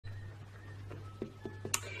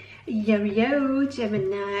Yo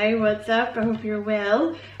Gemini, what's up? I hope you're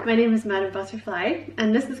well. My name is Madam Butterfly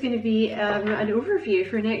and this is going to be an overview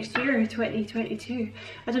for next year, 2022.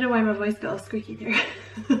 I don't know why my voice got all squeaky there.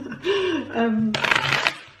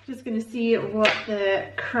 Just going to see what the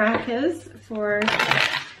crack is for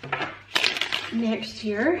next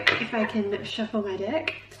year, if I can shuffle my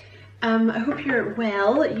deck. I hope you're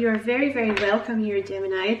well. You're very, very welcome here,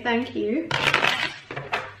 Gemini. Thank you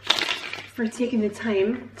for taking the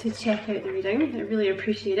time to check out the reading. I really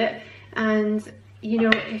appreciate it. And you know,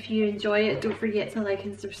 if you enjoy it, don't forget to like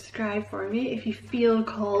and subscribe for me if you feel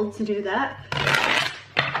called to do that.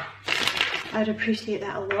 I'd appreciate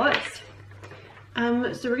that a lot.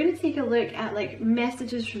 So we're going to take a look at like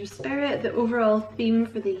messages from spirit, the overall theme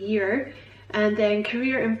for the year, and then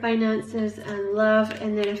career and finances and love,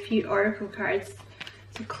 and then a few oracle cards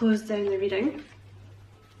to close down the reading.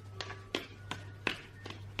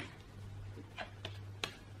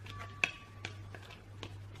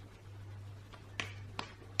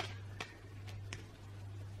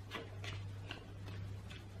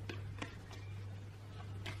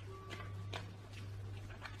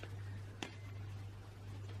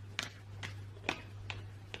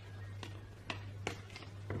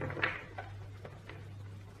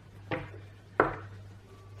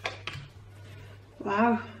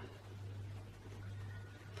 Wow.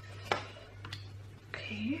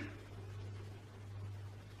 Okay.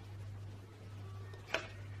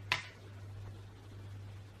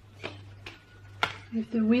 We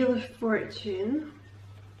have the Wheel of Fortune,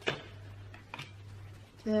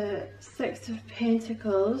 the Six of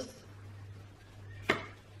Pentacles,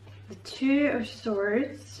 the Two of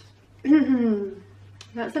Swords.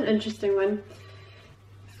 That's an interesting one.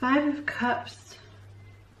 Five of Cups,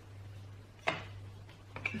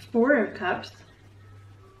 Four of Cups,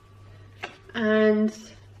 and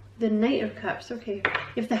the Knight of Cups. Okay,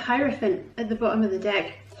 you have the Hierophant at the bottom of the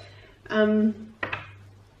deck.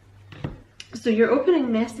 So your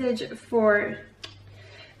opening message for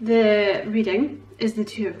the reading is the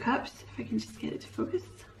Two of Cups, if I can just get it to focus.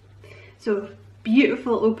 So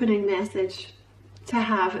beautiful opening message to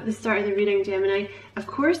have at the start of the reading, Gemini. Of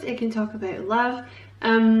course it can talk about love,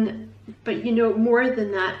 but you know, more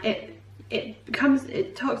than that, it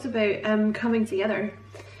talks about coming together.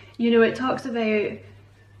 You know, it talks about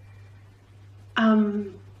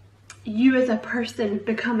you as a person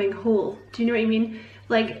becoming whole. Do you know what I mean?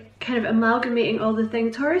 Like kind of amalgamating all the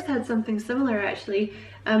things. Taurus had something similar actually.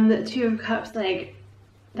 The Two of Cups, like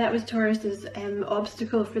that was Taurus's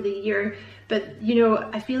obstacle for the year. But you know,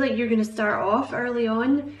 I feel like you're going to start off early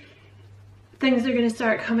on. Things are going to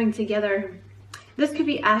start coming together. This could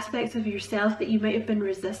be aspects of yourself that you might have been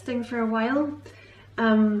resisting for a while.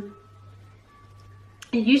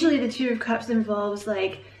 Usually the Two of Cups involves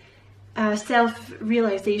like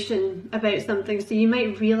self-realization about something. So you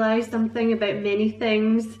might realize something about many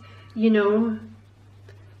things, you know.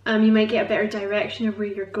 You might get a better direction of where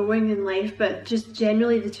you're going in life, but just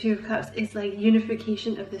generally the Two of Cups is like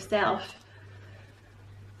unification of the self.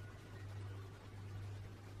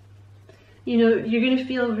 You know, you're going to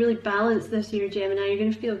feel really balanced this year, Gemini. You're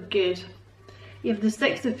going to feel good. You have the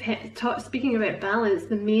Six of Pentacles. Speaking about balance,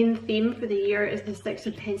 the main theme for the year is the Six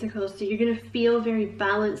of Pentacles. So you're going to feel very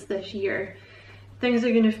balanced this year. Things are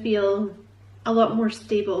going to feel a lot more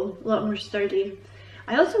stable, a lot more sturdy.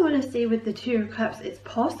 I also want to say with the Two of Cups, it's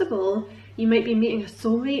possible you might be meeting a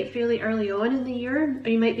soulmate fairly early on in the year, or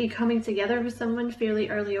you might be coming together with someone fairly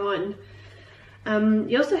early on.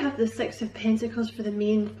 You also have the Six of Pentacles for the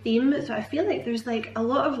main theme, so I feel like there's like a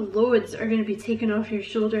lot of loads are going to be taken off your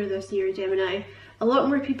shoulder this year, Gemini. A lot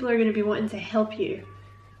more people are going to be wanting to help you.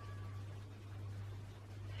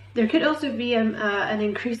 There could also be an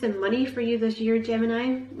increase in money for you this year,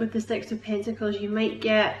 Gemini. With the Six of Pentacles, you might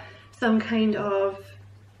get some kind of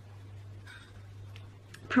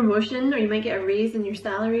promotion, or you might get a raise in your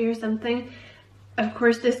salary or something. Of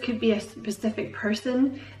course, this could be a specific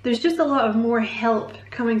person. There's just a lot of more help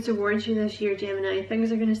coming towards you this year, Gemini.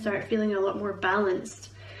 Things are going to start feeling a lot more balanced.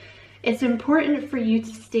 It's important for you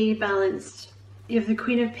to stay balanced. You have the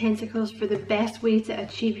Queen of Pentacles for the best way to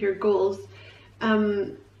achieve your goals.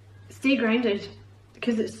 Stay grounded,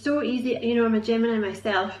 because it's so easy. You know, I'm a Gemini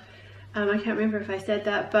myself. I can't remember if I said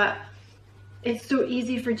that, but it's so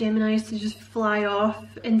easy for Geminis to just fly off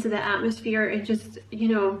into the atmosphere and just, you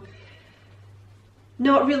know,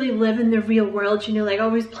 not really live in the real world, you know, like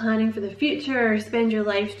always planning for the future, or spend your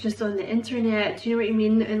life just on the internet, do you know what I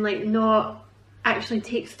mean? And like not actually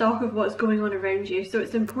take stock of what's going on around you. So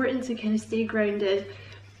it's important to kind of stay grounded.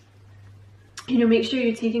 You know, make sure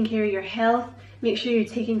you're taking care of your health, make sure you're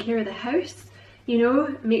taking care of the house, You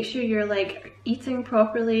know, make sure you're like eating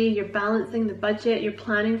properly, you're balancing the budget, you're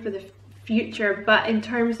planning for the future, but in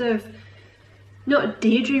terms of not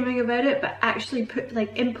daydreaming about it, but actually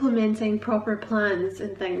implementing proper plans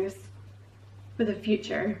and things for the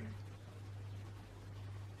future.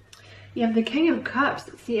 You have the King of Cups,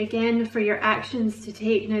 see again, for your actions to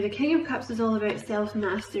take. Now the King of Cups is all about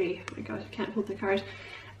self-mastery. Oh my god, I can't hold the card.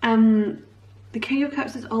 The King of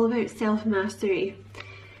Cups is all about self-mastery.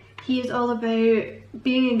 He is all about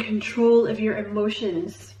being in control of your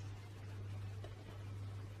emotions.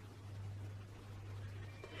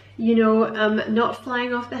 You know, not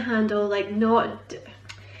flying off the handle,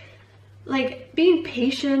 like being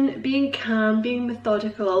patient, being calm, being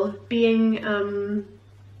methodical, being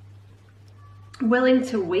willing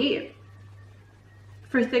to wait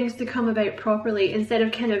for things to come about properly, instead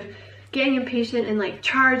of kind of getting impatient and like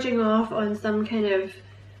charging off on some kind of,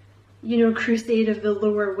 you know, crusade of the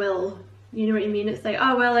lower will. You know what I mean? It's like,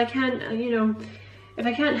 oh well, I can't, you know, if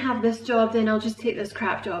I can't have this job, then I'll just take this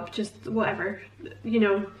crap job, just whatever, you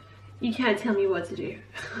know, you can't tell me what to do.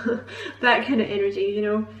 That kind of energy, you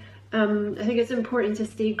know. I think it's important to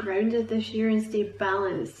stay grounded this year and stay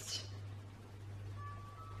balanced.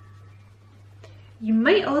 You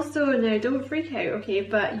might also, now don't freak out, okay,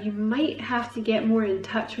 but you might have to get more in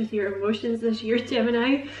touch with your emotions this year,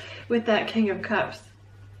 Gemini, with that King of Cups.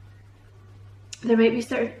 There might be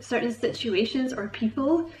certain situations or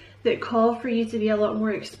people that call for you to be a lot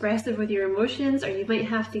more expressive with your emotions, or you might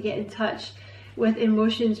have to get in touch with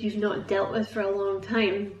emotions you've not dealt with for a long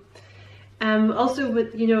time. Also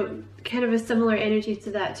with, you know, kind of a similar energy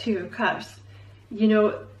to that Two of Cups, you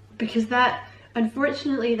know, because that,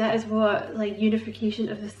 unfortunately, that is what like unification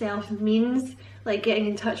of the self means, like getting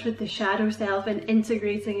in touch with the shadow self and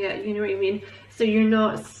integrating it, you know what I mean? So you're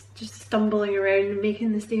not just stumbling around and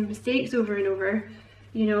making the same mistakes over and over,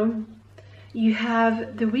 you know. You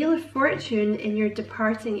have the Wheel of Fortune in your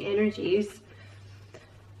departing energies.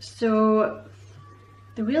 So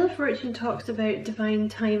the Wheel of Fortune talks about divine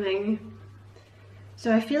timing.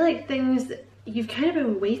 So I feel like things, you've kind of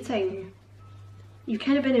been waiting. You've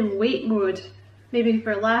kind of been in wait mode, maybe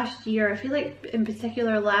for last year. I feel like in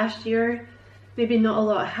particular last year, maybe not a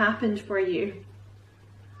lot happened for you.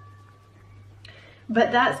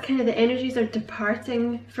 But that's kind of, the energies are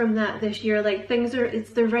departing from that this year. Like things are,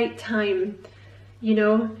 it's the right time, you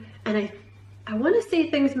know. And I want to say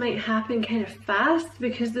things might happen kind of fast,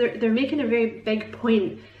 because they're making a very big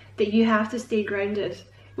point that you have to stay grounded,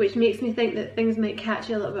 which makes me think that things might catch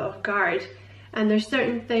you a little bit off guard. And there's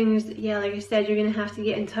certain things, yeah, like I said, you're going to have to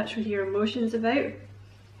get in touch with your emotions about.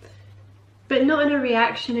 But not in a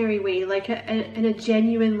reactionary way, like in a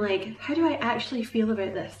genuine, like, how do I actually feel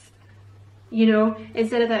about this? You know,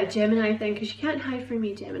 instead of that Gemini thing, because you can't hide from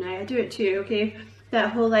me, Gemini, I do it too, okay?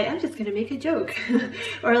 That whole like, I'm just gonna make a joke.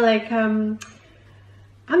 Or like, I'm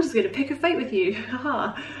just gonna pick a fight with you,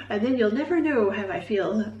 haha, and then you'll never know how I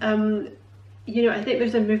feel. You know, I think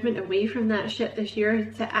there's a movement away from that shit this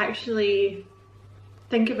year to actually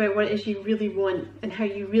think about what it is you really want and how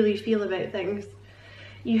you really feel about things.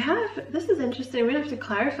 You have, this is interesting, we're gonna have to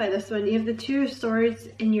clarify this one. You have the Two of Swords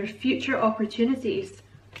in your future opportunities.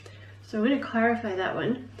 So I'm going to clarify that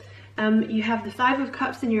one. You have the Five of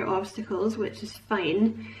Cups in your obstacles, which is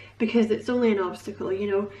fine because it's only an obstacle,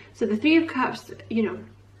 you know. So the Three of Cups, you know,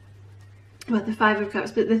 well, the Five of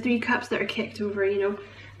Cups, but the Three Cups that are kicked over, you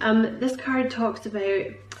know. This card talks about,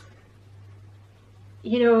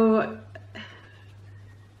 you know,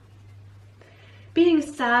 being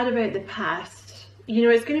sad about the past. You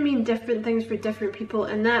know, it's going to mean different things for different people,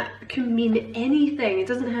 and that can mean anything. It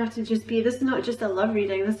doesn't have to just be, this is not just a love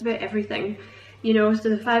reading, this is about everything. You know, so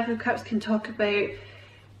the Five of Cups can talk about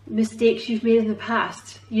mistakes you've made in the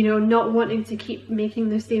past, you know, not wanting to keep making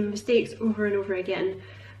the same mistakes over and over again.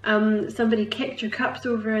 Somebody kicked your cups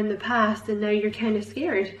over in the past and now you're kind of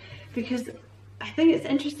scared, because I think it's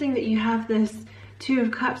interesting that you have this Two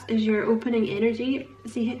of Cups as your opening energy.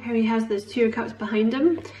 See how he has this Two of Cups behind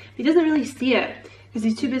him? He doesn't really see it because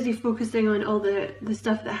he's too busy focusing on all the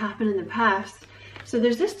stuff that happened in the past. So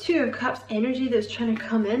there's this Two of Cups energy that's trying to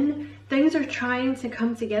come in. Things are trying to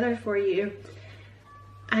come together for you.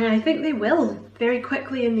 And I think they will very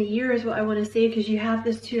quickly in the year is what I want to say, because you have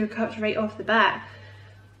this Two of Cups right off the bat.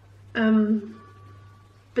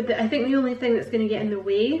 But I think the only thing that's going to get in the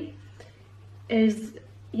way is,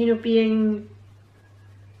 you know, being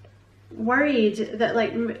worried that,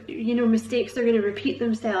 like, you know, mistakes are going to repeat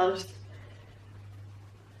themselves,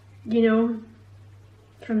 you know,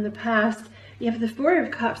 from the past. You have the Four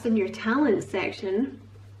of Cups in your talent section,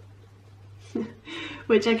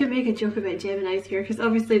 which I could make a joke about Geminis here, because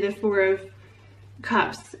obviously the Four of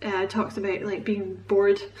Cups talks about like being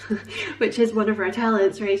bored, which is one of our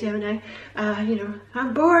talents, right, Gemini? You know,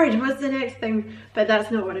 I'm bored, what's the next thing? But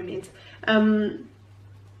that's not what it means.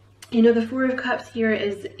 You know, the Four of Cups here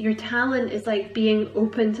is your talent is like being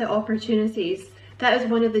open to opportunities. That is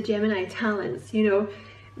one of the Gemini talents. You know,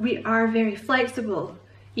 we are very flexible.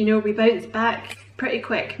 You know, we bounce back pretty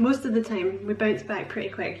quick. Most of the time we bounce back pretty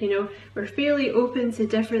quick. You know, we're fairly open to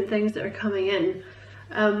different things that are coming in.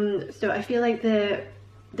 So I feel like they're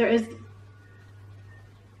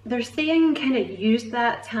saying kind of use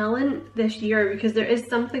that talent this year, because there is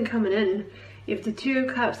something coming in. You have the Two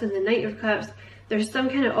of Cups and the Knight of Cups. There's some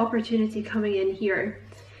kind of opportunity coming in here.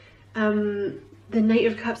 The Knight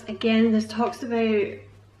of Cups, again, this talks about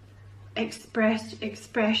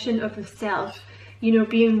expression of the self. You know,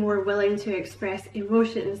 being more willing to express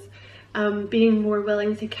emotions, being more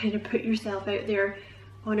willing to kind of put yourself out there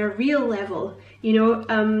on a real level. You know,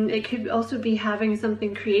 it could also be having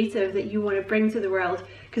something creative that you want to bring to the world,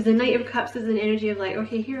 because the Knight of Cups is an energy of like,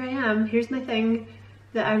 okay, here I am, here's my thing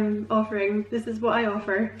that I'm offering, this is what I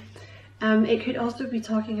offer. It could also be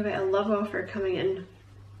talking about a love offer coming in.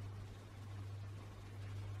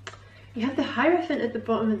 You have the Hierophant at the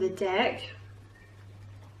bottom of the deck.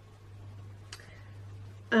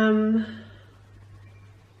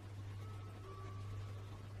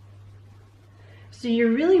 So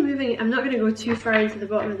you're really moving, I'm not going to go too far into the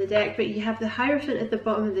bottom of the deck, but you have the Hierophant at the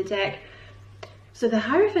bottom of the deck. So the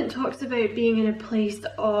Hierophant talks about being in a place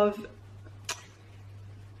of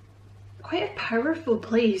quite a powerful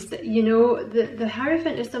place. You know, the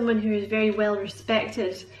Hierophant is someone who is very well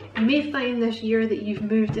respected. You may find this year that you've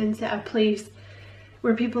moved into a place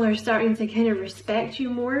where people are starting to kind of respect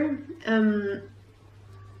you more,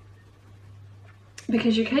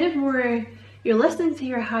 because you're kind of more, you're listening to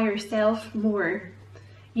your higher self more.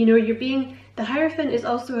 You know, the Hierophant is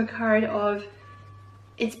also a card of,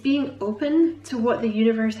 it's being open to what the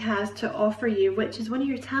universe has to offer you, which is one of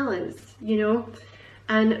your talents, you know.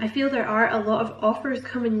 And I feel there are a lot of offers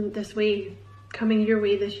coming your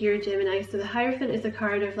way this year, Gemini. So the Hierophant is a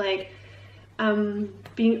card of like,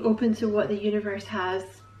 being open to what the universe has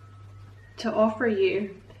to offer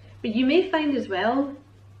you. But you may find as well,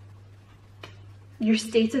 your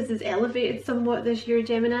status is elevated somewhat this year,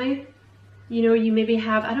 Gemini. You know, you maybe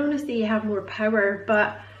have, I don't want to say you have more power,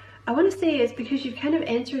 but I want to say it's because you've kind of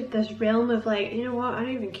entered this realm of like, you know what, I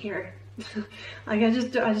don't even care. Like, I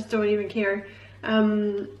just don't even care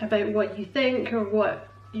about what you think or what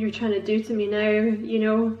you're trying to do to me now. You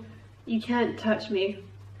know, you can't touch me.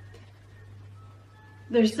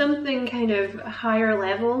 There's something kind of higher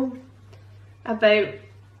level about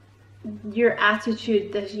your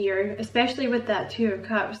attitude this year, especially with that Two of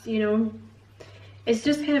Cups. You know, it's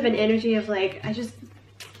just kind of an energy of like, I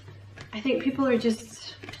think people are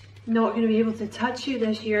just not going to be able to touch you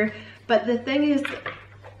this year. But the thing is,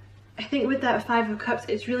 I think with that Five of Cups,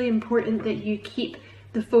 it's really important that you keep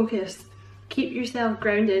the focus, keep yourself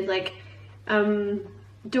grounded. Like,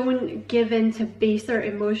 don't give in to baser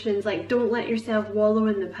emotions. Like, don't let yourself wallow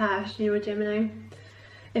in the past, you know, Gemini.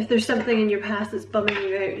 If there's something in your past that's bumming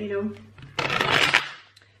you out, you know.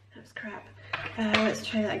 That's crap. Let's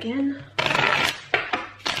try that again.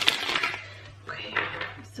 Okay,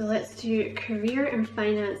 so let's do career and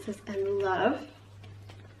finances and love.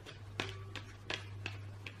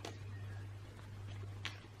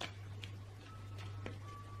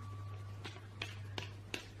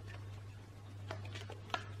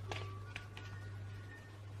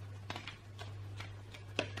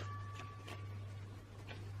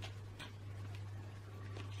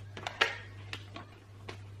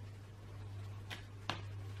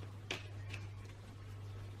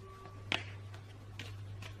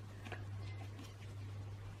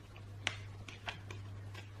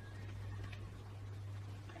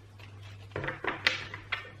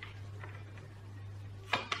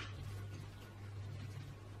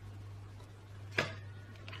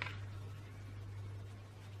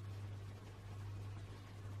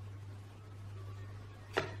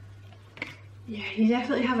 Yeah, you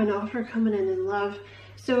definitely have an offer coming in love.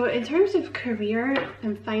 So in terms of career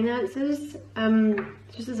and finances,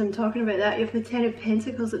 just as I'm talking about that, you have the Ten of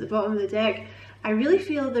Pentacles at the bottom of the deck. I really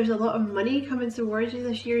feel there's a lot of money coming towards you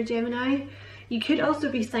this year, Gemini. You could also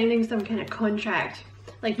be signing some kind of contract,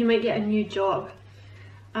 like you might get a new job.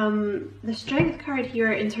 The Strength card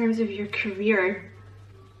here in terms of your career.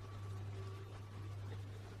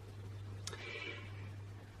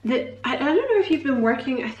 I don't know if you've been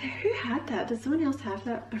working, who had that? Did someone else have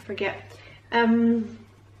that? I forget. You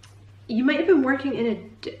might have been working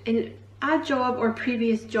in a job or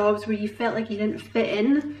previous jobs where you felt like you didn't fit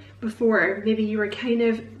in before. Maybe you were kind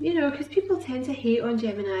of, you know, because people tend to hate on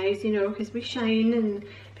Geminis, you know, because we shine and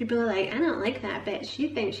people are like, I don't like that bitch, she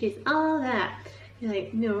thinks she's all that. You're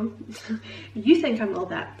like, no, you think I'm all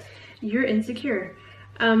that. You're insecure.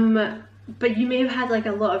 But you may have had like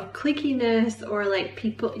a lot of cliquiness, or like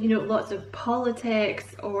people, you know, lots of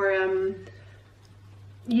politics, or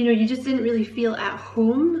you know, you just didn't really feel at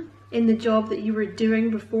home in the job that you were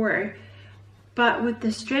doing before. But with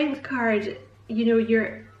the Strength card, you know,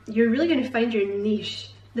 you're really going to find your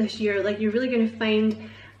niche this year. Like, you're really going to find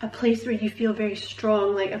a place where you feel very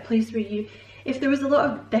strong, like a place where you, if there was a lot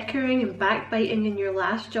of bickering and backbiting in your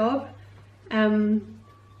last job,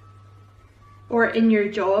 or in your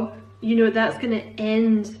job, you know, that's going to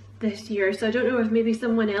end this year. So I don't know if maybe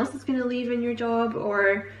someone else is going to leave in your job,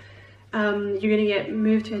 or you're going to get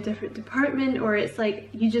moved to a different department, or it's like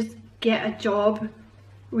you just get a job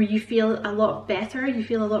where you feel a lot better, you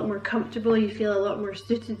feel a lot more comfortable, you feel a lot more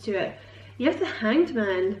suited to it. You have the Hanged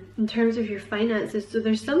Man in terms of your finances. So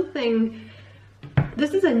there's something,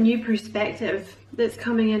 this is a new perspective that's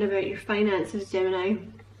coming in about your finances, Gemini.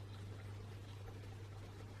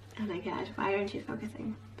 Oh my god, why aren't you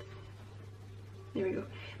focusing? There we go.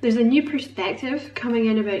 There's a new perspective coming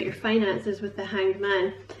in about your finances with the Hanged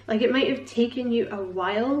Man. Like, it might have taken you a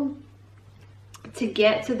while to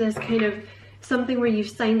get to this kind of something where you've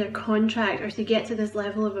signed a contract, or to get to this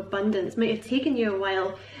level of abundance. It might have taken you a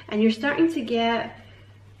while, and you're starting to get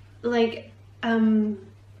like there's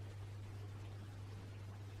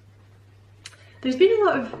been a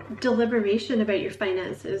lot of deliberation about your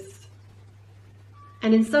finances,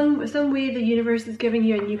 and in some way the universe is giving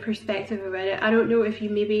you a new perspective about it. I don't know if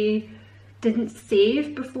you maybe didn't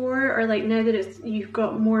save before, or like now that you've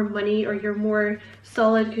got more money, or you're more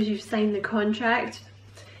solid because you've signed the contract,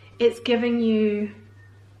 it's giving you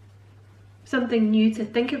something new to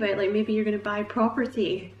think about. Like, maybe you're going to buy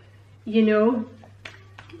property, you know.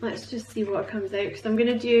 Let's just see what comes out, because I'm going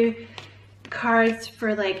to do cards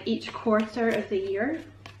for like each quarter of the year.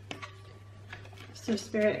 So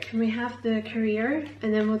Spirit, can we have the career,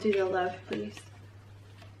 and then we'll do the love, please.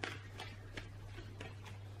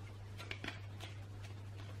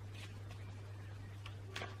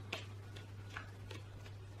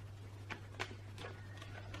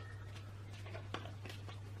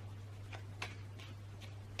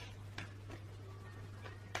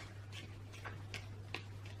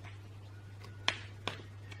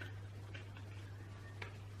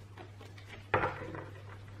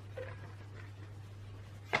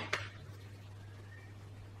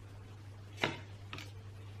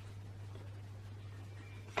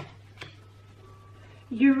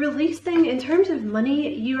 You're releasing, in terms of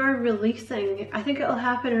money, you are releasing. I think it'll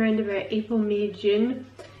happen around about April, May, June.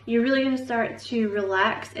 You're really going to start to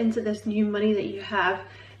relax into this new money that you have.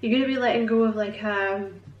 You're going to be letting go of like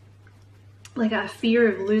a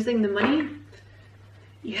fear of losing the money.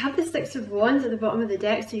 You have the Six of Wands at the bottom of the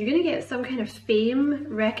deck, so you're going to get some kind of fame,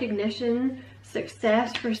 recognition,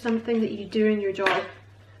 success for something that you do in your job.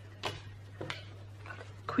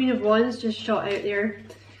 Queen of Wands just shot out there.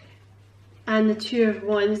 And the Two of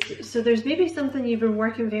Wands. So there's maybe something you've been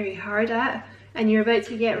working very hard at, and you're about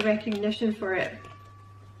to get recognition for it.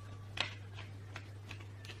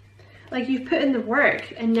 Like, you've put in the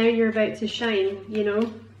work, and now you're about to shine, you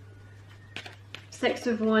know. Six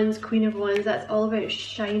of Wands, Queen of Wands, that's all about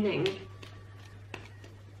shining.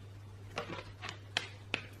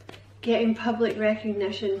 Getting public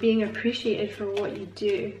recognition, being appreciated for what you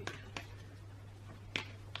do.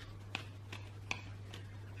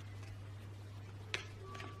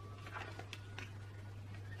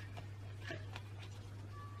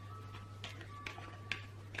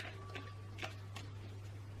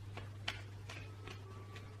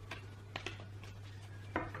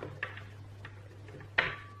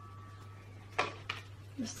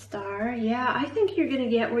 The Star, yeah, I think you're going to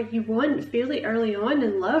get what you want fairly early on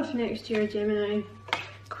in love next year, Gemini.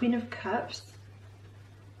 Queen of Cups.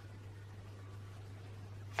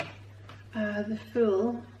 The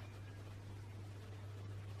Fool.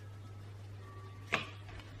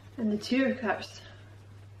 And the Two of Cups.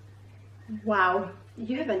 Wow,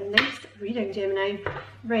 you have a nice reading, Gemini.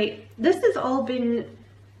 Right, this has all been...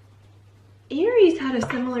 Aries had a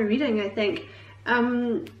similar reading, I think.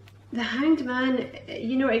 The Hanged Man,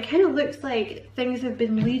 you know, it kind of looks like things have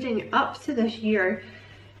been leading up to this year,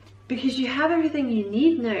 because you have everything you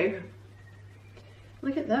need now.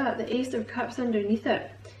 Look at that, the Ace of Cups underneath it.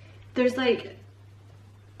 There's like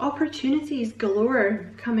opportunities galore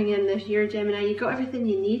coming in this year, Gemini. You got everything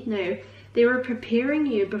you need now. They were preparing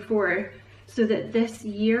you before so that this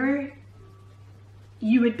year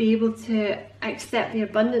you would be able to accept the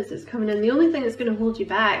abundance that's coming in. The only thing that's going to hold you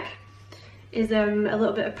back is a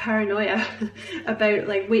little bit of paranoia about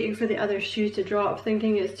like waiting for the other shoe to drop,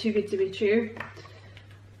 thinking it's too good to be true.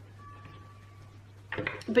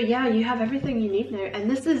 But yeah, you have everything you need now, and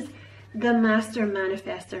this is the master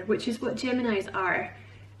manifester, which is what Geminis are.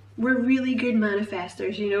 We're really good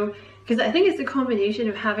manifestors, you know, because I think it's a combination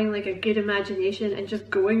of having like a good imagination and just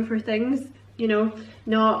going for things, you know,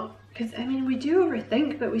 not, because I mean we do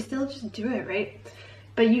overthink, but we still just do it, right?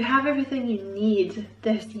 But you have everything you need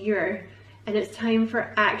this year, and it's time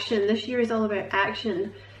for action. This year is all about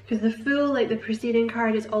action, because the Fool, like the preceding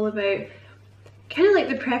card, is all about kind of like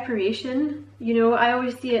the preparation, you know. I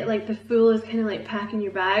always see it like the Fool is kind of like packing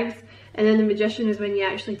your bags, and then the Magician is when you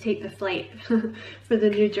actually take the flight for the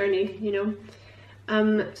new journey, you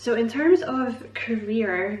know. So in terms of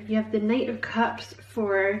career, you have the Knight of Cups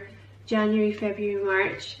for January, February,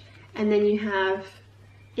 March, and then you have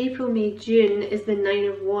April, May, June is the Nine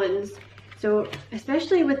of Wands. So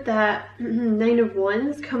especially with that Nine of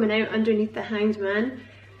Wands coming out underneath the Hanged Man,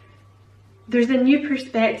 there's a new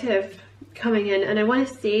perspective coming in, and I want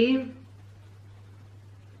to say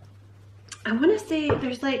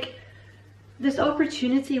there's like this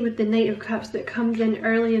opportunity with the Knight of Cups that comes in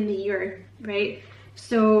early in the year, right?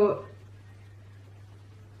 So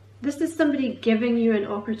this is somebody giving you an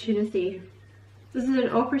opportunity. This is an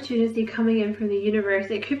opportunity coming in from the universe.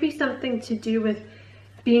 It could be something to do with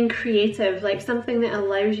being creative, like something that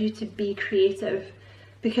allows you to be creative.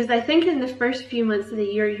 Because I think in the first few months of the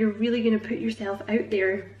year, you're really going to put yourself out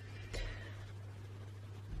there.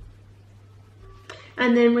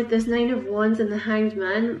 And then with this Nine of Wands and the Hanged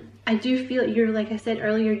Man, I do feel you're, like I said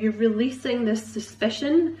earlier, you're releasing this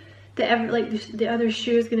suspicion that the other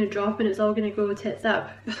shoe is going to drop and it's all going to go tits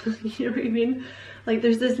up. You know what I mean? Like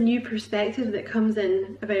there's this new perspective that comes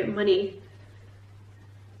in about money.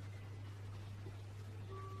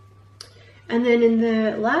 And then in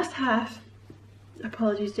the last half,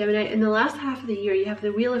 apologies Gemini, in the last half of the year you have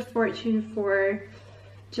the Wheel of Fortune for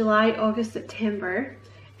July, August, September,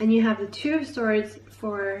 and you have the Two of Swords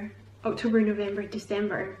for October, November,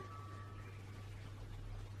 December.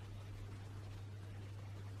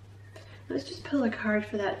 Let's just pull a card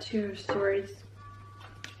for that Two of Swords.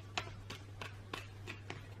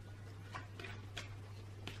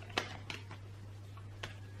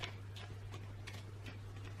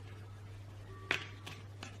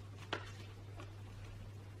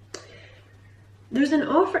 There's an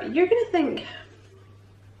offer. You're going to think,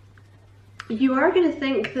 you are going to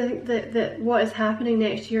think that what is happening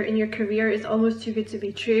next year in your career is almost too good to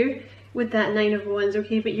be true with that Nine of Wands,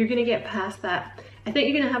 okay? But you're going to get past that. I think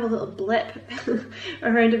you're going to have a little blip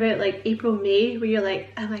around about like April, May, where you're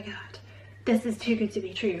like, oh my god, this is too good to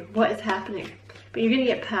be true. What is happening? But you're going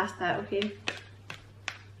to get past that, okay?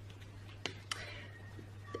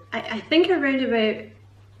 I think around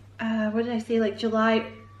about, what did I say, like July,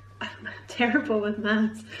 I'm terrible with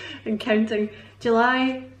maths and counting.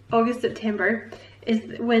 July, August, September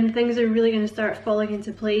is when things are really going to start falling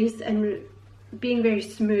into place and being very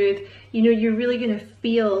smooth. You know, you're really going to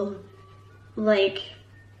feel like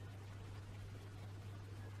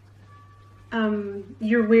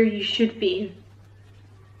you're where you should be.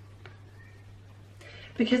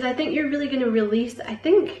 Because I think you're really going to release, I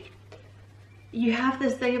think you have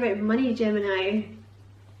this thing about money, Gemini,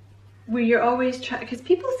 where you're always trying, because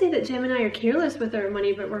people say that Gemini are careless with their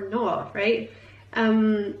money, but we're not, right?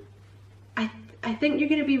 I think you're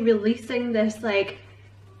going to be releasing this, like,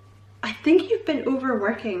 I think you've been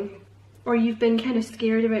overworking, or you've been kind of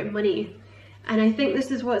scared about money, and I think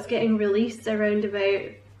this is what's getting released around about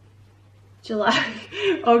July,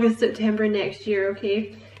 August, September next year,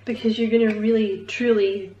 okay? Because you're going to really,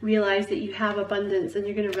 truly realize that you have abundance, and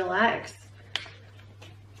you're going to relax.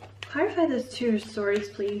 Clarify those Two of Swords,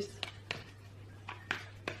 please.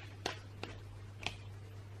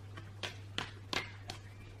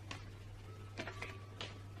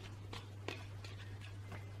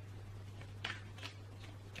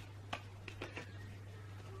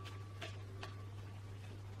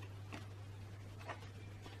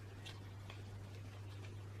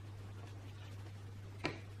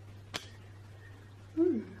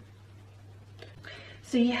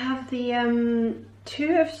 So you have the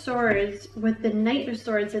Two of Swords with the Knight of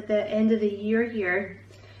Swords at the end of the year here,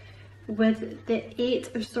 with the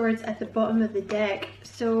Eight of Swords at the bottom of the deck.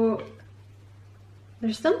 So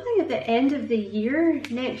there's something at the end of the year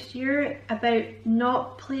next year about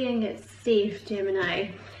not playing it safe, Gemini.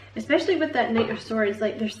 Especially with that Knight of Swords,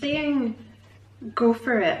 like they're saying go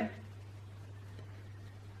for it.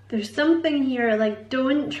 There's something here, like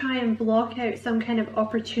don't try and block out some kind of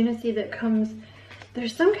opportunity that comes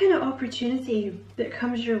there's some kind of opportunity that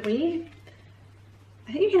comes your way.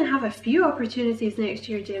 I think you're going to have a few opportunities next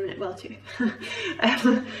year, Gemini. Well, two.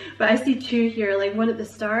 But I see two here, like one at the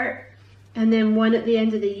start and then one at the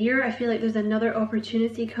end of the year. I feel like there's another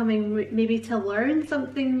opportunity coming, maybe to learn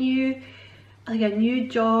something new, like a new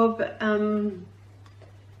job. And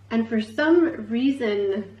for some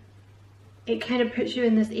reason, it kind of puts you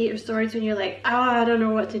in this Eight of Swords when you're like, I don't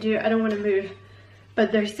know what to do. I don't want to move.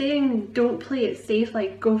 But they're saying don't play it safe,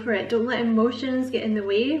 like go for it. Don't let emotions get in the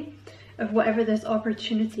way of whatever this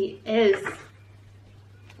opportunity is.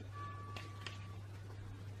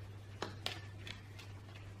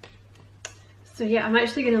 So yeah, I'm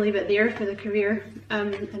actually going to leave it there for the career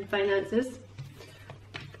and finances.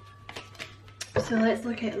 So let's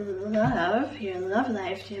look at love, your love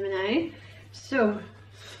life, Gemini. So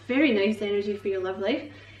very nice energy for your love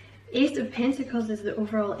life. Ace of Pentacles is the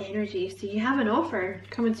overall energy. So you have an offer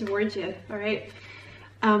coming towards you, all right?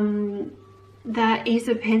 That Ace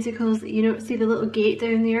of Pentacles, you know, see the little gate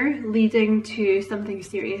down there leading to something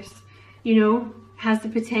serious, you know, has the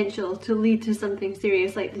potential to lead to something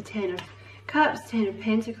serious, like the Ten of Cups, Ten of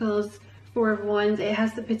Pentacles, Four of Wands. It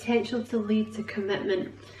has the potential to lead to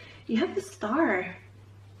commitment. You have the Star.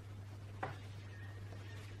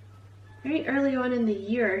 Very early on in the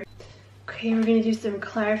year. Okay, we're going to do some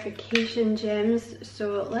clarification gems.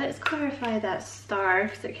 So let's clarify that Star,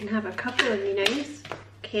 because it can have a couple of meanings.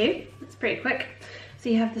 Okay, that's pretty quick. So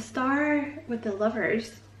you have the Star with the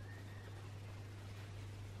Lovers.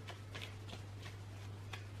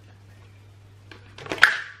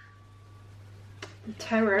 The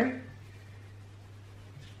Tower.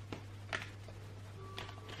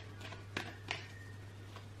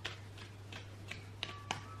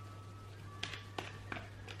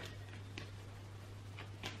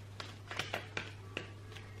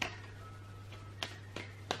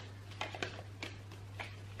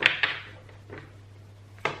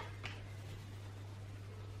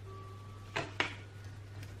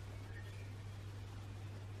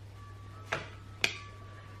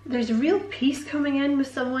 There's a real peace coming in with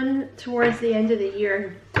someone towards the end of the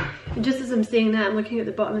year. And just as I'm saying that, I'm looking at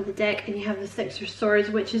the bottom of the deck and you have the Six of Swords,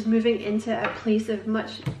 which is moving into a place of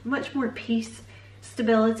much more peace,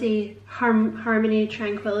 stability, harmony,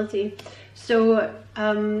 tranquility. So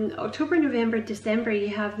October, November, December, you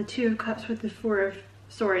have the Two of Cups with the Four of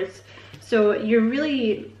Swords. So you're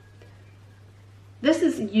really, this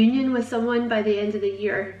is union with someone by the end of the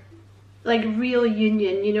year. Like real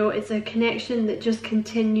union, you know, it's a connection that just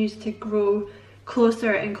continues to grow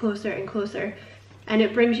closer and closer and closer. And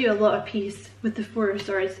it brings you a lot of peace with the Four of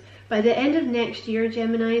Swords. By the end of next year,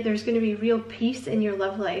 Gemini, there's going to be real peace in your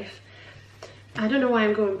love life. I don't know why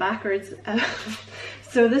I'm going backwards.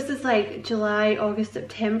 So this is like July, August,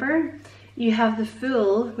 September. You have the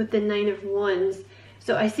Fool with the Nine of Wands.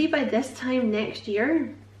 So I see by this time next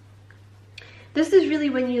year, this is really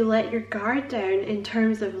when you let your guard down in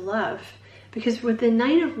terms of love. Because with the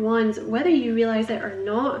Nine of Wands, whether you realize it or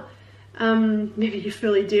not, maybe you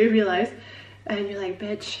fully do realize, and you're like,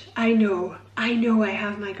 bitch, I know I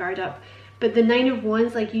have my guard up. But the Nine of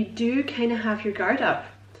Wands, like, you do kind of have your guard up.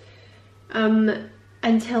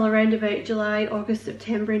 Until around about July, August,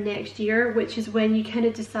 September next year, which is when you kind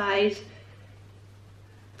of decide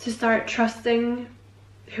to start trusting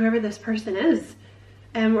whoever this person is.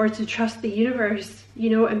 Or to trust the universe, you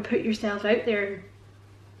know, and put yourself out there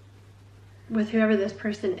with whoever this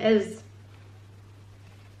person is.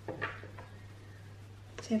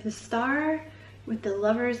 So you have the Star with the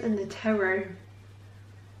Lovers and the Tower.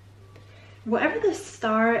 Whatever the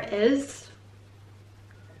Star is,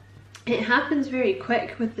 it happens very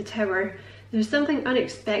quick with the Tower. There's something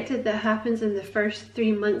unexpected that happens in the first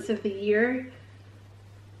 3 months of the year.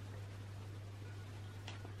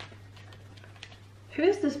 Who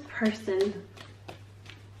is this person?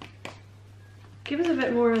 Give us a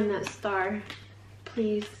bit more on that Star,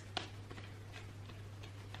 please.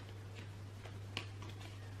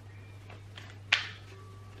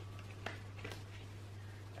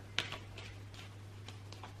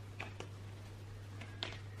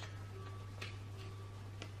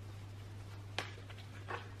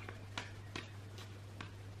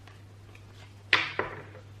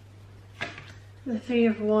 The Three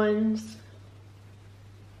of Wands.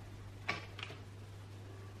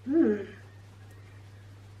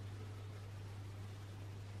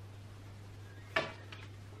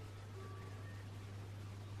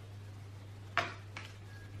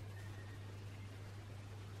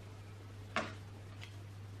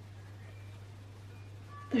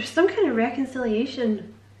 There's some kind of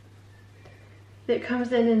reconciliation that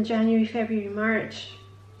comes in January, February, March.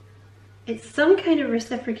 It's some kind of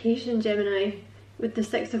reciprocation, Gemini, with the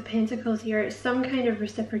Six of Pentacles here. It's some kind of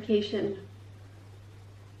reciprocation.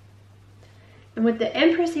 And with the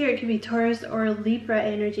Empress here, it could be Taurus or Libra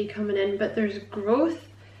energy coming in, but there's growth.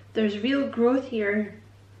 There's real growth here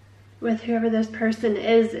with whoever this person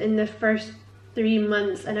is in the first 3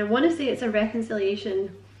 months. And I want to say it's a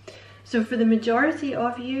reconciliation. So for the majority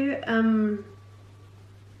of you,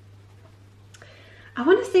 I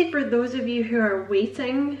want to say for those of you who are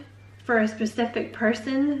waiting for a specific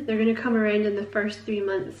person, they're going to come around in the first 3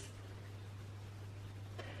 months.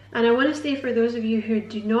 And I want to say for those of you who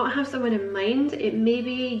do not have someone in mind, it may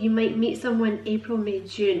be you might meet someone April, May,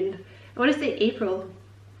 June. I want to say April,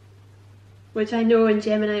 which I know in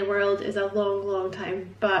Gemini world is a long, long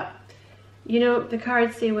time. But, you know, the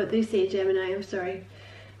cards say what they say, Gemini. I'm sorry.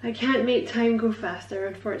 I can't make time go faster,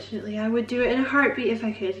 unfortunately. I would do it in a heartbeat if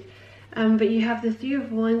I could. But you have the Three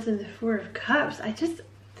of Wands and the Four of Cups. I don't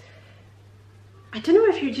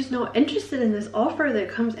know if you're just not interested in this offer that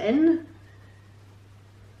comes in.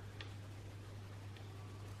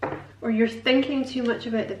 Or you're thinking too much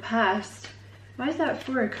about the past. Why is that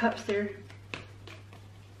Four of Cups there?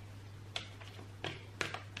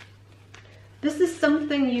 This is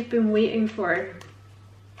something you've been waiting for.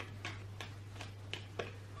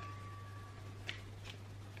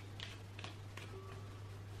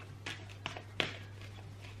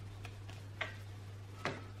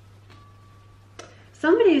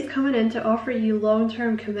 Somebody is coming in to offer you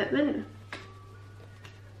long-term commitment.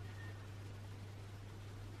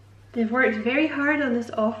 They've worked very hard on this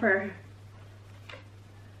offer.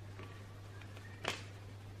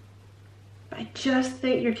 But I just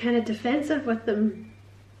think you're kind of defensive with them.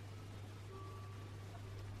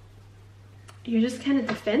 You're just kind of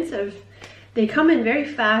defensive. They come in very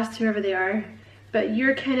fast, whoever they are, but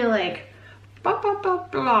you're kind of like,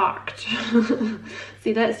 blocked.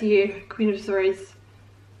 See, that's you, Queen of Swords.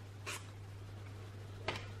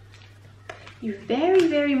 You're very,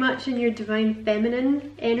 very much in your divine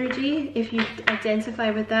feminine energy if you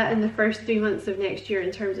identify with that in the first 3 months of next year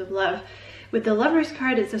in terms of love. With the Lovers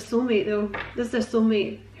card, it's a soulmate though. This is a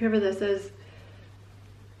soulmate, whoever this is.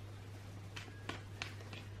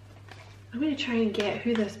 I'm going to try and get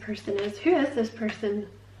who this person is. Who is this person?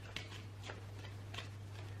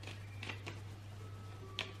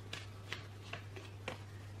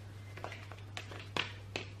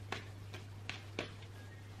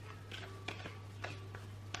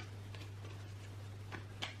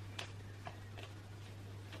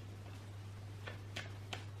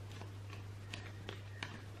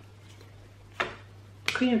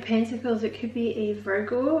 Queen of Pentacles, it could be a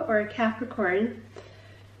Virgo or a Capricorn.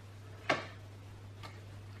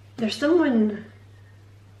 There's someone,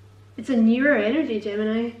 it's a newer energy,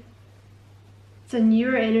 Gemini. It's a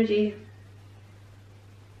newer energy.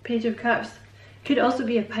 Page of Cups. Could also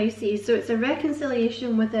be a Pisces, so it's a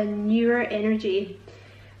reconciliation with a newer energy.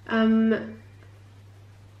 Could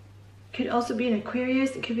also be an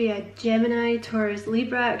Aquarius, it could be a Gemini, Taurus,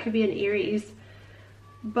 Libra, it could be an Aries.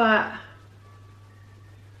 But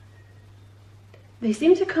they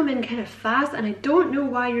seem to come in kind of fast, and I don't know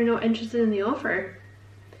why you're not interested in the offer.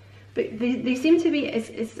 But they seem to be,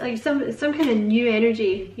 it's like some kind of new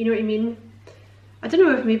energy, you know what I mean? I don't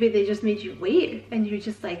know if maybe they just made you wait and you're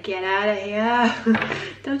just like, get out of here.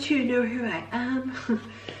 Don't you know who I am?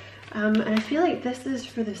 And I feel like this is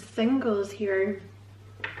for the singles here.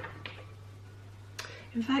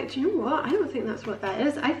 In fact, you know what? I don't think that's what that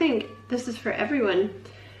is. I think this is for everyone.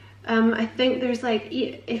 I think there's like,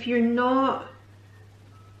 if you're not,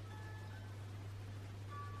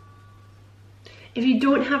 if you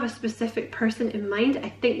don't have a specific person in mind, I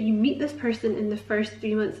think you meet this person in the first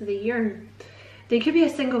 3 months of the year. They could be a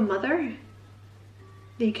single mother.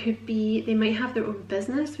 They might have their own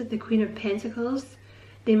business with the Queen of Pentacles.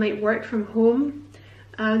 They might work from home.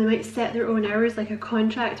 They might set their own hours like a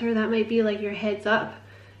contractor. That might be like your heads up,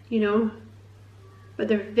 you know. But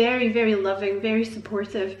they're very, very loving, very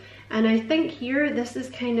supportive. And I think here, this is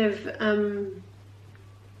kind of,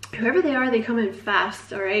 whoever they are, they come in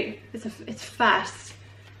fast, all right? It's fast.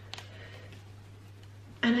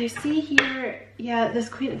 And I see here, yeah, this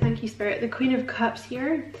Queen, thank you Spirit, the Queen of Cups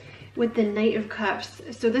here with the Knight of Cups.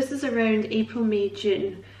 So this is around April, May,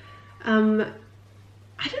 June. I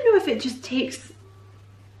don't know if it just takes,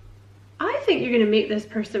 I think you're going to make this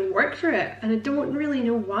person work for it. And I don't really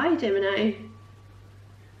know why, Gemini.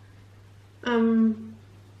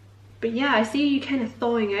 But yeah, I see you kind of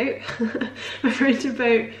thawing out around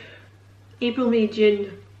about April, May,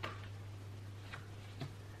 June.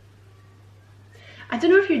 I don't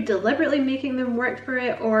know if you're deliberately making them work for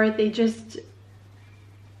it, or they just,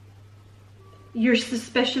 you're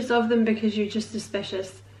suspicious of them because you're just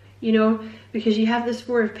suspicious. you know, because you have this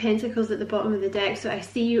Four of Pentacles at the bottom of the deck, so I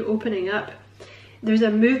see you opening up. There's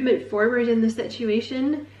a movement forward in the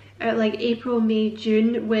situation at like April, May,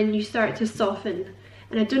 June, when you start to soften.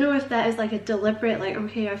 And I don't know if that is like a deliberate, like,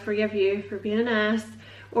 okay, I forgive you for being an ass,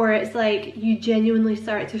 or it's like you genuinely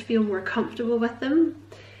start to feel more comfortable with them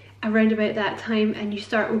around about that time, and you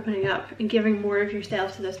start opening up and giving more of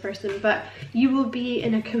yourself to this person. But you will be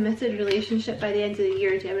in a committed relationship by the end of the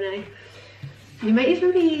year, Gemini. You might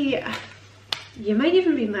even be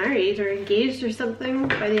married or engaged or something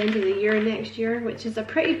by the end of the year next year, which is a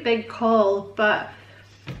pretty big call. But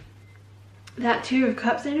that Two of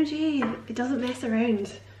Cups energy, it doesn't mess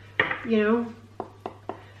around, you know.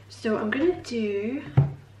 So I'm gonna do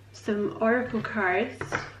some oracle cards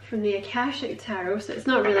from the Akashic Tarot. So it's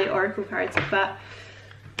not really oracle cards, but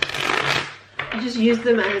I just use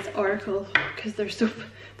them as oracle because they're so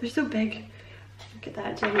big. Look at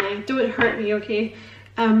that, Gemini. Don't hurt me, okay?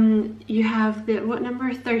 You have the, what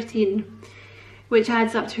number? 13, which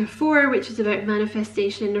adds up to a 4, which is about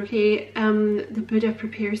manifestation, okay? The Buddha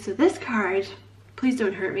prepares. So this card, please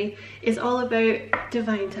don't hurt me, is all about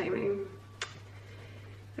divine timing.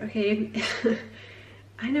 Okay?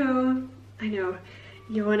 I know.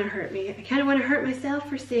 You want to hurt me. I kind of want to hurt myself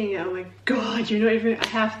for saying it. Oh my god, you're not even, I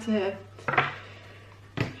have to. Oh,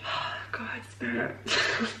 God, Spirit.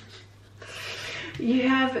 You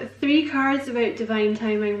have 3 cards about divine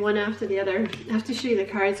timing, one after the other. I have to show you the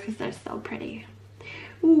cards because they're so pretty.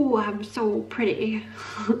 Ooh, I'm so pretty.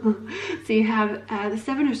 So you have the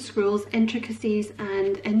 7 of Scrolls, intricacies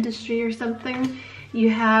and industry or something. You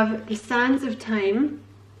have the Sands of Time.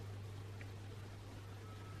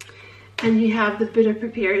 And you have the Buddha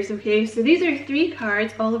Prepares, okay? So these are 3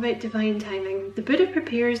 cards all about divine timing. The Buddha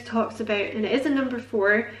Prepares talks about, and it is a number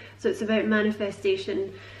 4, so it's about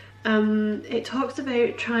manifestation. It talks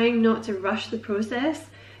about trying not to rush the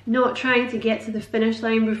process, not trying to get to the finish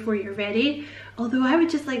line before you're ready. Although I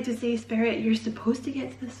would just like to say, Spirit, you're supposed to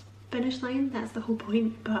get to this finish line. That's the whole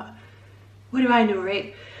point, but what do I know,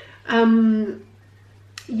 right?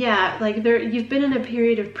 Yeah, like you've been in a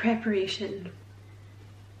period of preparation.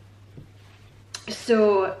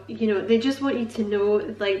 So, you know, they just want you to know,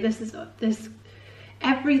 like,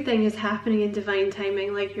 everything is happening in divine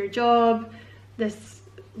timing, like your job, this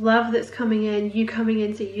love that's coming in, you coming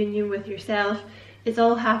into union with yourself, it's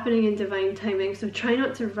all happening in divine timing. So try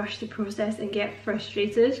not to rush the process and get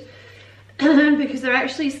frustrated, because they're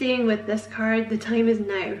actually saying with this card, the time is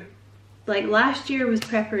now. Like last year was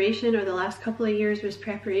preparation, or the last couple of years was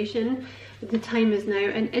preparation, but the time is now.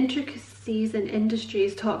 And intricacies and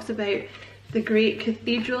industries talks about the great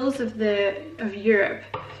cathedrals of Europe,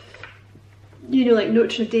 you know, like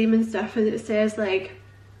Notre Dame and stuff, and it says, like,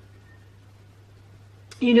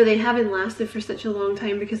 you know, they haven't lasted for such a long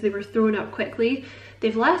time because they were thrown up quickly.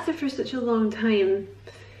 They've lasted for such a long time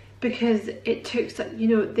because it took, you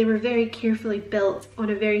know, they were very carefully built on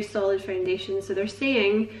a very solid foundation. So they're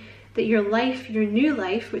saying that your life, your new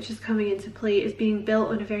life, which is coming into play, is being built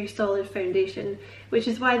on a very solid foundation, which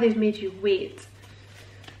is why they've made you wait.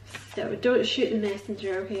 So don't shoot the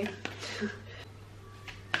messenger, okay?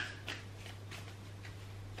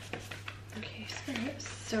 Okay, Spirit,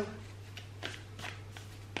 so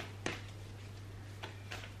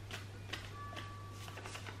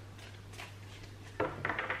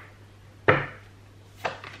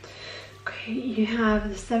okay, you have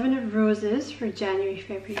the 7 of Roses for January,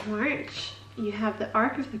 February, March. You have the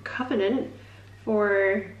Ark of the Covenant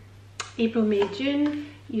for April, May, June.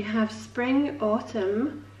 You have Spring,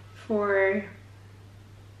 Autumn for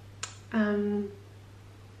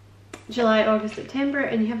July, August, September,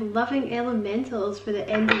 and you have Loving Elementals for the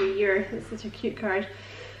end of the year. That's such a cute card.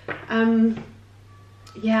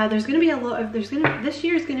 Yeah, there's going to be a lot of, this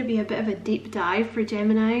year is going to be a bit of a deep dive for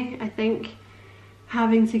Gemini, I think,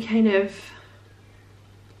 having to kind of,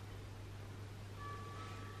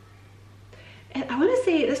 I want to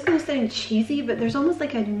say, this is going to sound cheesy, but there's almost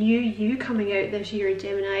like a new you coming out this year,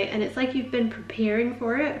 Gemini, and it's like you've been preparing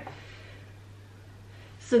for it.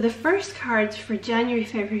 So the first cards for January,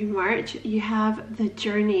 February, March, you have the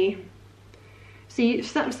Journey. So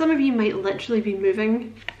some of you might literally be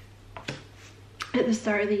moving at the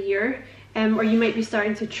start of the year, or you might be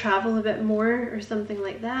starting to travel a bit more or something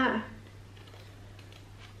like that.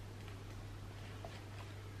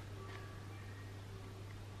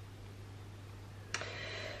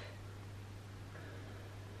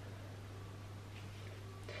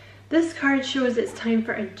 This card shows it's time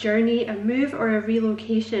for a journey, a move, or a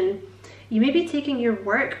relocation. You may be taking your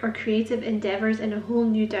work or creative endeavors in a whole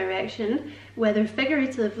new direction, whether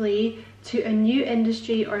figuratively to a new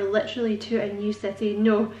industry or literally to a new city.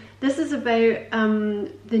 No, this is about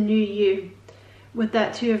the new you, with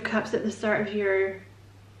that Two of Cups at the start of your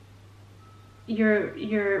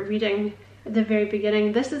reading at the very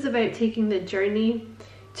beginning. This is about taking the journey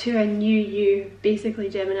to a new you, basically,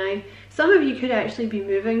 Gemini. Some of you could actually be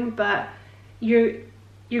moving, but you're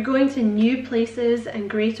going to new places and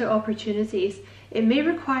greater opportunities. It may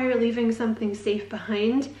require leaving something safe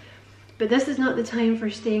behind, but this is not the time for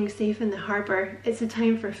staying safe in the harbour. It's a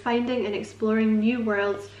time for finding and exploring new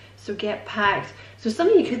worlds, so get packed. So some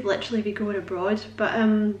of you could literally be going abroad, but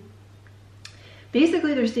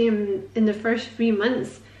basically they're saying in the first 3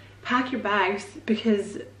 months, pack your bags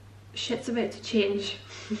because shit's about to change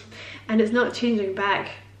and it's not changing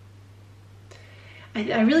back.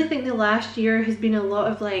 I really think the last year has been a lot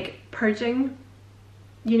of like purging,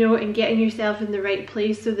 you know, and getting yourself in the right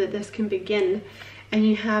place so that this can begin. And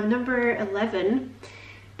you have number 11,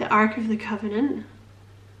 the Ark of the Covenant.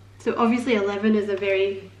 So obviously 11 is a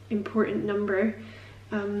very important number.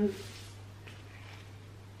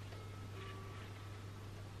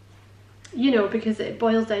 You know, because it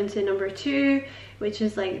boils down to number 2, which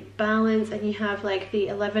is like balance, and you have like the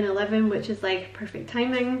 11-11, which is like perfect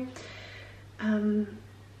timing.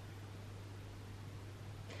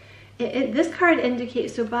 This card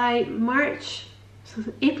indicates, so by March,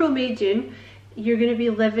 April, May, June, you're going to be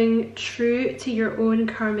living true to your own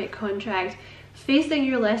karmic contract, facing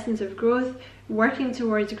your lessons of growth, working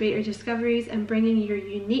towards greater discoveries, and bringing your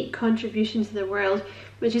unique contribution to the world,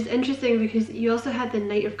 which is interesting because you also had the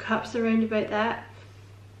Knight of Cups around about that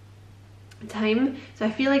time. So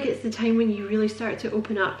I feel like it's the time when you really start to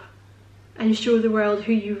open up and show the world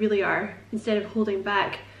who you really are instead of holding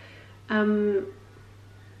back.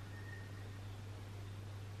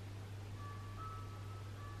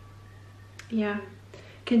 Yeah.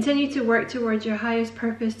 Continue to work towards your highest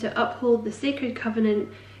purpose to uphold the sacred covenant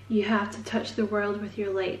you have to touch the world with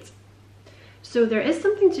your light. So there is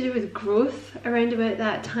something to do with growth around about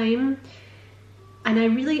that time. And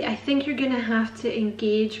I think you're going to have to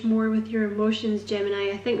engage more with your emotions,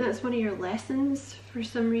 Gemini. I think that's one of your lessons for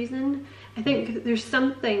some reason. I think there's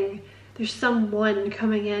someone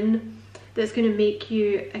coming in that's going to make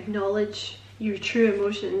you acknowledge your true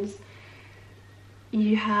emotions.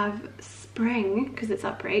 You have spring, because it's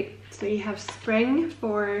upright. So you have spring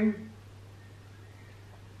for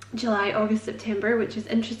July, August, September, which is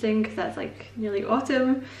interesting because that's like nearly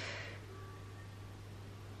autumn.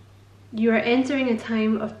 You are entering a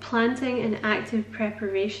time of planting and active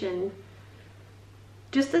preparation.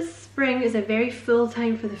 Just as spring is a very full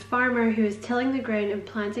time for the farmer who is tilling the ground and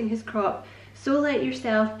planting his crop, so let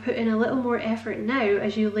yourself put in a little more effort now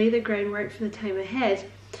as you lay the groundwork for the time ahead.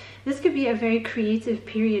 This could be a very creative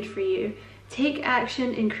period for you. Take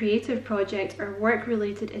action in creative projects or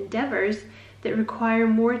work-related endeavours that require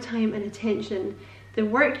more time and attention. The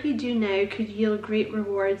work you do now could yield great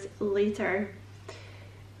rewards later.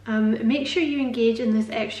 Make sure you engage in this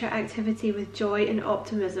extra activity with joy and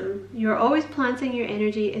optimism. You're always planting your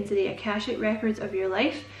energy into the Akashic records of your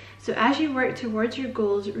life, so as you work towards your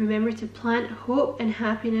goals, remember to plant hope and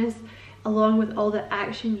happiness along with all the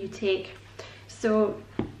action you take. So,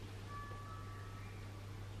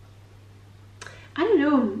 I don't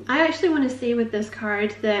know, I actually want to say with this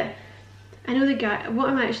card that I know what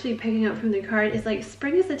I'm actually picking up from the card is like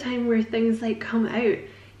spring is the time where things like come out,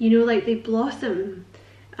 you know, like they blossom.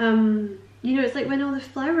 You know, it's like when all the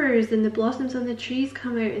flowers and the blossoms on the trees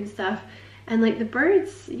come out and stuff, and like the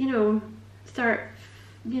birds, you know, start,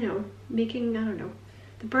 you know, making, I don't know,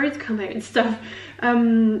 the birds come out and stuff.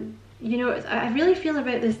 You know, I really feel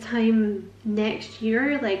about this time next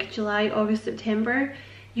year, like July, August, September,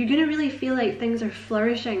 you're gonna really feel like things are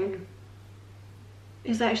flourishing,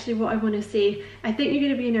 is actually what I want to say. I think you're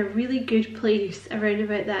going to be in a really good place around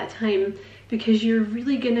about that time because you're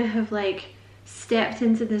really going to have like stepped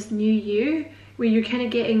into this new you where you're kind of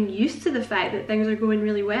getting used to the fact that things are going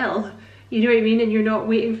really well, you know what I mean, and you're not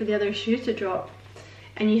waiting for the other shoe to drop.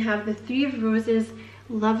 And you have the Three of Roses,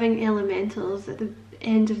 loving elementals at the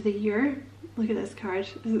end of the year. Look at this card,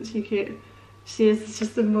 isn't she cute? She is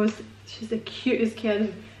just she's the cutest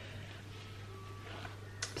kid.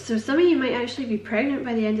 So some of you might actually be pregnant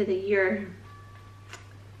by the end of the year.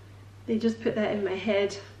 They just put that in my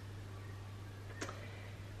head.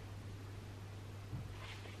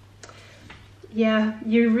 Yeah,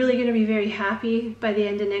 you're really going to be very happy by the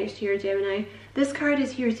end of next year, Gemini. This card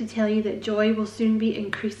is here to tell you that joy will soon be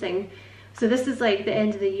increasing. So this is like the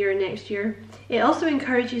end of the year next year. It also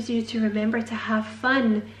encourages you to remember to have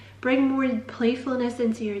fun, bring more playfulness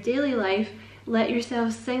into your daily life, let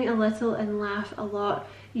yourself sing a little and laugh a lot.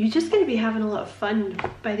 you're just going to be having a lot of fun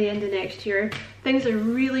by the end of next year. Things are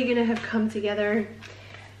really going to have come together,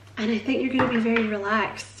 and I think you're going to be very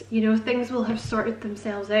relaxed. You know, things will have sorted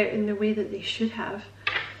themselves out in the way that they should have.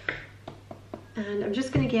 And I'm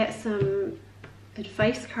just going to get some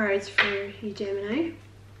advice cards for you, Gemini.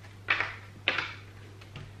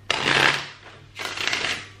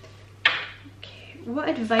 Okay, what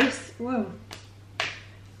advice? Whoa,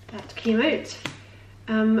 that came out.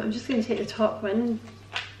 I'm just going to take the top one.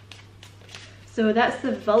 So that's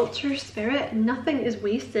the vulture spirit. Nothing is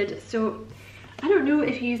wasted. So I don't know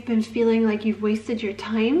if you've been feeling like you've wasted your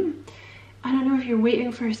time. I don't know if you're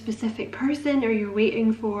waiting for a specific person, or you're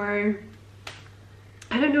waiting for,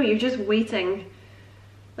 I don't know, you're just waiting.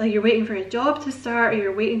 Like you're waiting for a job to start, or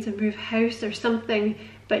you're waiting to move house or something,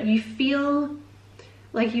 but you feel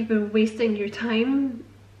like you've been wasting your time,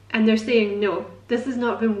 and they're saying no, this has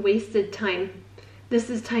not been wasted time. This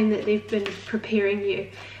is time that they've been preparing you.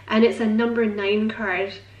 And it's a number 9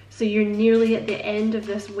 card, so you're nearly at the end of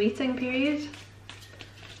this waiting period.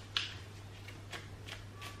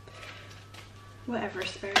 Whatever,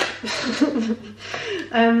 spirit.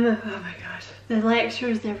 Oh my god, the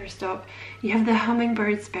lectures never stop. You have the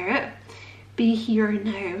hummingbird spirit. Be here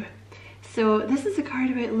now. So this is a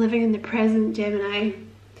card about living in the present, Gemini.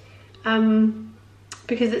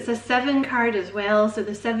 Because it's a 7 card as well, so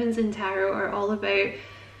the 7s in tarot are all about,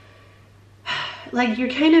 like, you're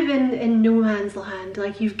kind of in no man's land.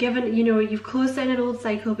 Like you've given, you know, you've closed down an old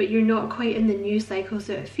cycle, but you're not quite in the new cycle,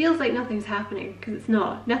 so it feels like nothing's happening, because it's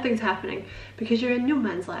not. Nothing's happening because you're in no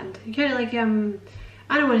man's land. You're kind of like,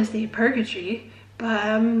 I don't want to say purgatory,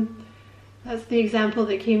 but that's the example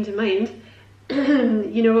that came to mind.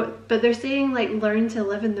 You know, but they're saying, like, learn to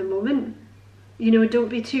live in the moment. You know, don't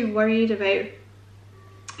be too worried about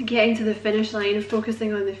getting to the finish line and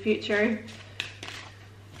focusing on the future.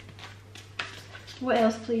 What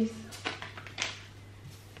else, please?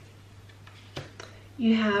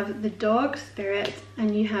 You have the dog spirit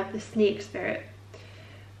and you have the snake spirit.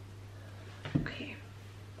 Okay,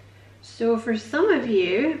 so for some of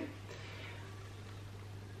you,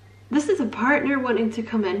 this is a partner wanting to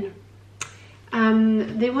come in.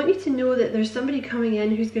 They want you to know that there's somebody coming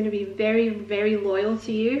in who's going to be very, very loyal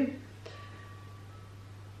to you.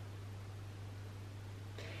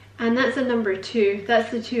 And that's a number 2.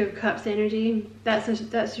 That's the 2 of Cups energy. That's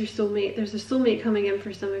your soulmate. There's a soulmate coming in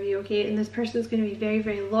for some of you, okay? And this person is going to be very,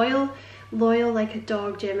 very loyal like a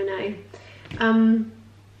dog, Gemini.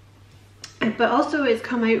 But also it's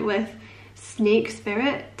come out with snake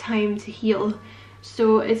spirit, time to heal.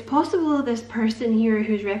 So it's possible this person here,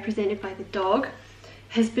 who's represented by the dog,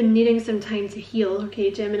 has been needing some time to heal,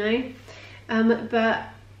 okay, Gemini? But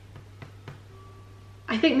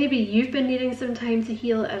I think maybe you've been needing some time to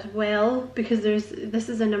heal as well, because this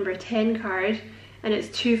is a number 10 card, and it's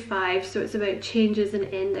 2-5, so it's about changes and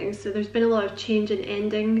endings. So there's been a lot of change and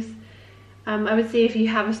endings. I would say if you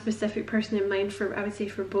have a specific person in mind, I would say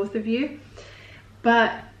for both of you.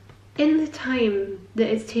 But in the time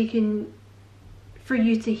that it's taken for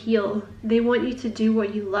you to heal, they want you to do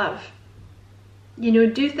what you love. You know,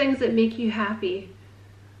 do things that make you happy,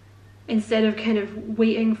 instead of kind of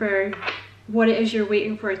waiting for what it is you're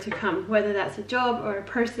waiting for it to come, whether that's a job or a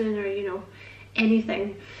person or, you know,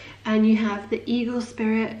 anything. And you have the eagle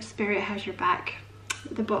spirit. Spirit has your back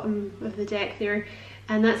at the bottom of the deck there,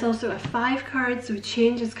 and that's also a 5 card, so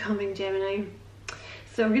change is coming, Gemini.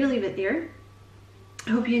 So I'm going to leave it there. I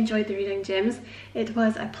hope you enjoyed the reading, Gems. It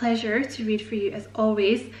was a pleasure to read for you as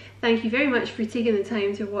always. Thank you very much for taking the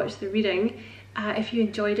time to watch the reading. If you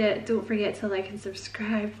enjoyed it, don't forget to like and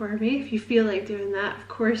subscribe for me if you feel like doing that, of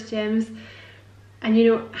course, Gems. And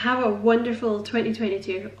you know, have a wonderful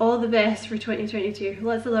 2022. All the best for 2022.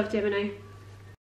 Lots of love, Gemini.